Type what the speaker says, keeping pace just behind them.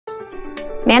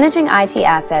Managing IT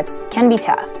assets can be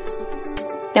tough.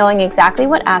 Knowing exactly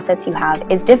what assets you have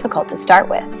is difficult to start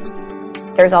with.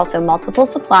 There's also multiple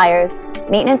suppliers,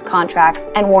 maintenance contracts,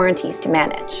 and warranties to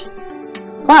manage.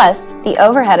 Plus, the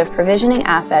overhead of provisioning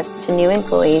assets to new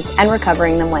employees and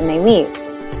recovering them when they leave.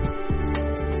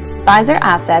 VIZOR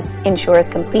Assets ensures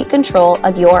complete control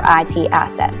of your IT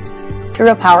assets through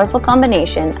a powerful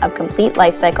combination of complete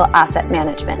lifecycle asset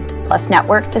management plus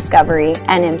network discovery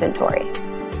and inventory.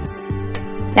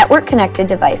 Network-connected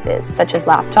devices such as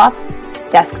laptops,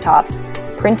 desktops,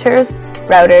 printers,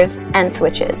 routers, and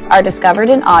switches are discovered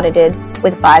and audited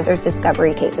with VIZOR's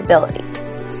discovery capability.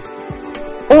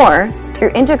 Or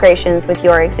through integrations with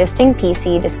your existing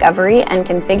PC discovery and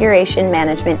configuration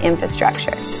management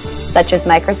infrastructure, such as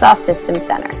Microsoft System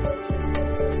Center.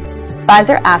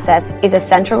 VIZOR Assets is a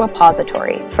central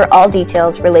repository for all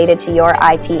details related to your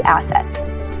IT assets,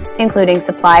 including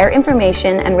supplier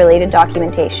information and related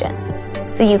documentation,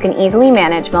 so you can easily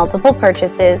manage multiple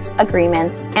purchases,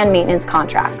 agreements, and maintenance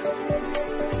contracts.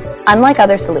 Unlike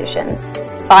other solutions,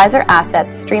 VIZOR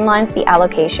Assets streamlines the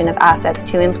allocation of assets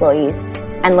to employees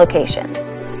and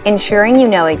locations, ensuring you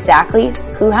know exactly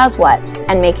who has what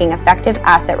and making effective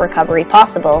asset recovery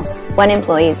possible when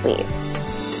employees leave.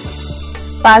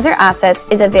 VIZOR Assets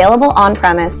is available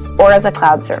on-premise or as a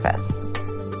cloud service,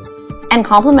 and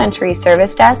complementary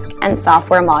service desk and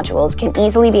software modules can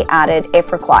easily be added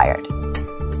if required.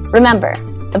 Remember,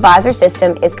 the VIZOR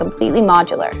system is completely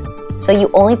modular, so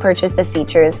you only purchase the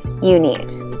features you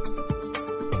need.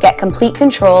 Get complete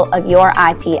control of your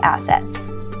IT assets.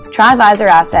 Try VIZOR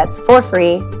Assets for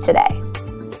free today.